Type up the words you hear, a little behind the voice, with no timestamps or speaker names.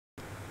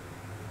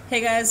Hey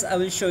guys, I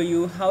will show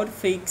you how to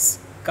fix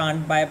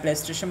can't buy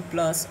PlayStation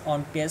Plus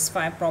on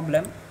PS5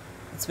 problem.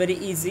 It's very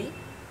easy.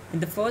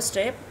 In the first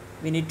step,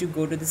 we need to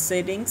go to the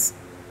settings.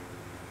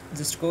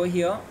 Just go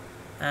here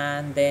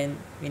and then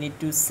we need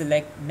to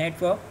select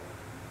network.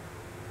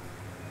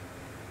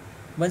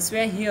 Once we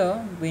are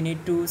here, we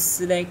need to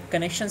select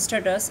connection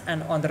status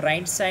and on the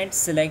right side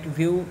select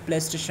view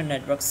PlayStation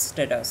network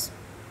status.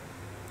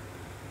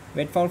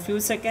 Wait for a few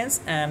seconds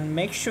and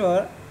make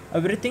sure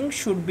everything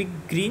should be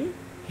green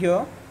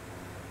here.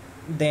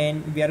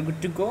 Then we are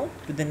good to go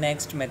to the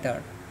next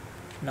method.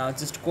 Now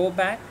just go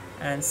back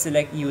and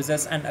select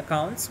users and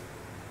accounts,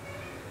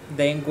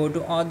 then go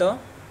to other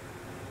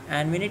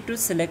and we need to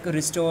select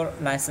restore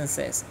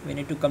licenses. We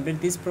need to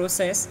complete this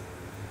process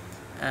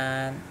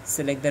and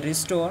select the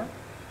restore.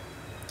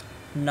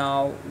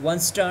 Now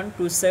once done,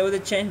 to save the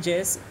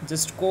changes,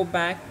 just go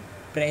back,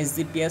 press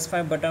the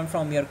PS5 button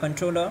from your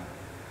controller.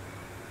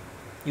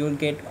 You will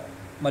get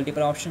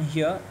multiple options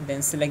here,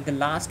 then select the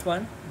last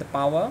one, the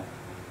power,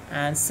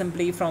 and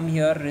simply from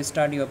here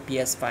restart your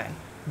PS5.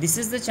 This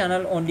is the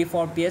channel only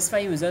for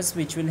PS5 users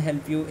which will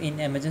help you in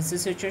emergency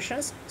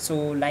situations. So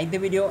like the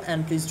video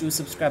and please do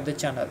subscribe the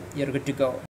channel. You're good to go.